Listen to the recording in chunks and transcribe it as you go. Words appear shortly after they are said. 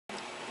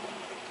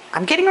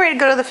I'm getting ready to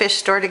go to the fish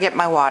store to get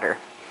my water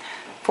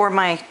for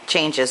my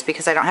changes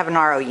because I don't have an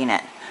RO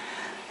unit.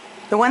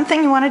 The one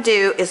thing you want to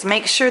do is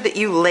make sure that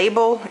you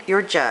label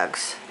your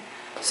jugs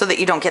so that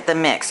you don't get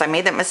them mixed. I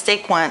made that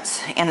mistake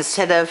once, and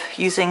instead of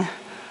using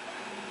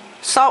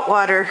salt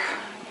water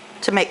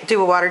to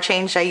do a water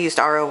change, I used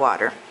RO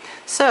water.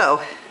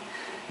 So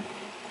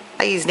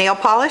I use nail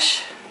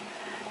polish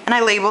and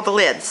I label the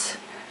lids.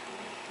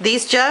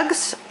 These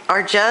jugs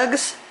are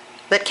jugs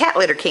that cat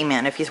litter came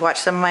in. If you've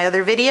watched some of my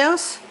other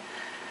videos,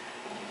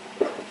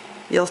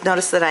 you'll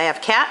notice that I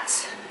have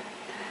cats,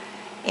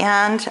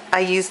 and I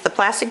use the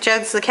plastic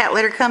jugs the cat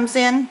litter comes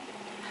in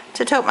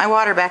to tote my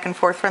water back and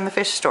forth from the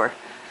fish store.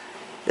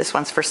 This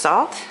one's for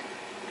salt.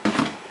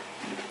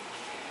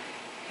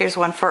 Here's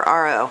one for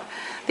RO.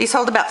 These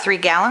hold about 3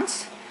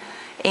 gallons,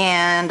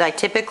 and I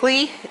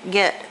typically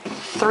get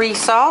 3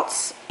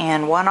 salts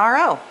and 1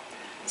 RO.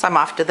 So I'm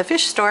off to the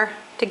fish store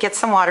to get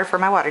some water for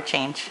my water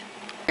change.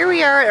 Here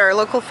we are at our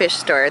local fish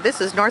store. This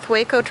is North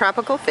Waco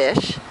Tropical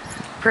Fish.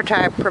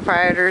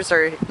 Proprietors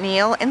are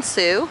Neil and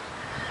Sue.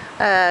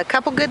 A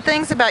couple good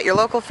things about your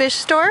local fish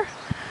store.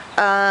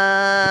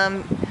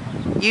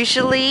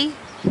 Usually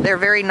they're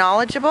very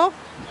knowledgeable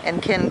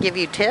and can give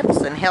you tips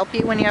and help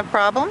you when you have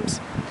problems.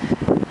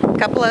 A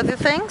couple other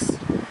things.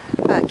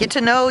 Get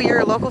to know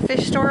your local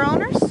fish store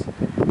owners.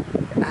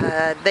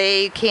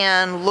 They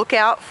can look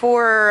out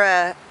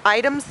for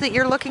items that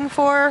you're looking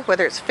for,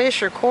 whether it's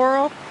fish or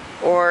coral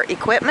or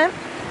equipment.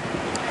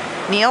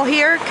 Neil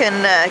here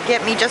can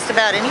get me just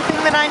about anything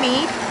that I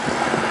need.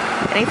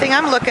 Anything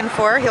I'm looking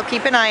for, he'll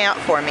keep an eye out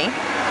for me.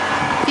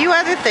 A few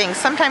other things.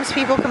 Sometimes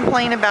people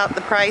complain about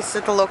the price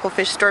at the local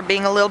fish store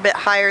being a little bit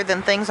higher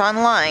than things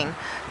online.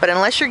 But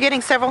unless you're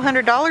getting several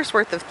 $100s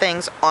worth of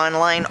things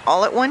online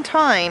all at one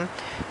time,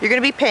 you're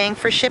going to be paying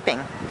for shipping.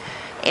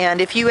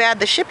 And if you add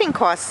the shipping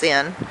costs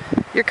in,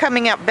 you're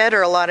coming out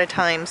better a lot of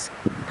times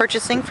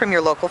purchasing from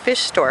your local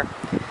fish store.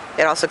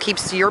 It also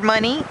keeps your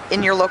money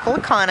in your local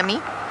economy,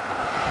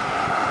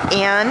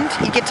 and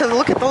you get to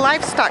look at the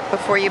livestock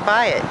before you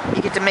buy it.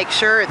 You get to make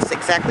sure it's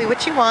exactly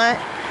what you want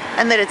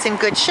and that it's in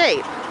good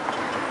shape.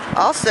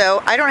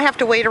 Also, I don't have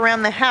to wait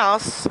around the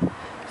house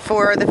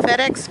for the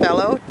FedEx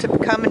fellow to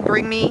come and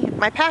bring me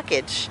my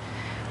package.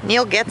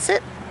 Neil gets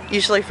it,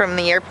 usually from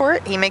the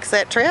airport. He makes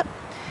that trip.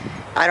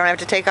 I don't have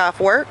to take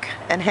off work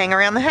and hang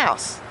around the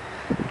house.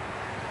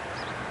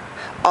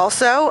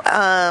 Also,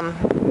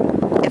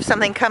 if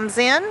something comes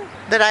in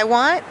that I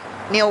want,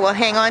 Neil will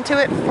hang on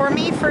to it for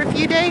me for a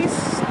few days,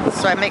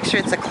 so I make sure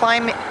it's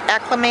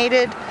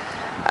acclimated.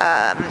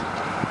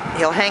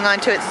 He'll hang on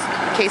to it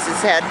in case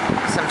it's had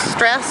some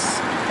stress.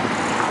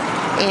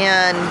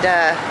 And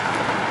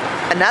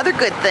another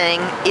good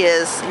thing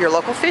is your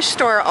local fish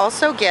store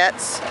also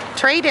gets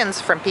trade-ins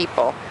from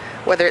people,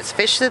 whether it's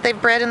fish that they've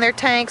bred in their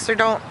tanks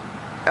or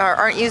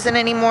aren't using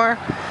anymore,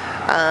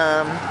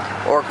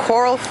 or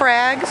coral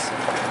frags.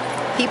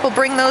 People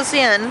bring those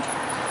in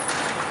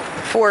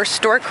for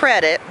store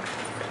credit,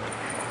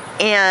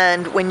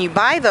 and when you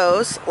buy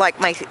those, like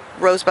my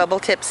rose bubble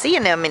tip sea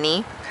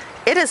anemone,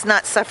 it has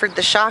not suffered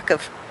the shock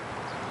of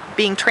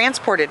being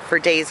transported for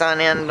days on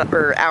end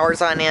or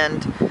hours on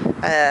end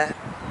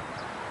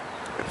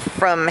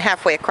from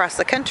halfway across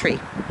the country.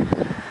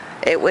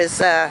 It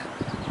was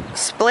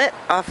split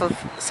off of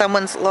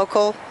someone's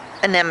local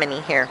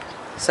anemone here.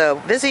 So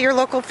visit your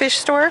local fish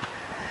store,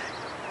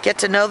 get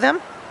to know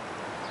them,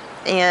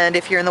 and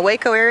if you're in the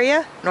Waco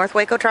area, North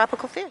Waco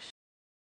Tropical Fish.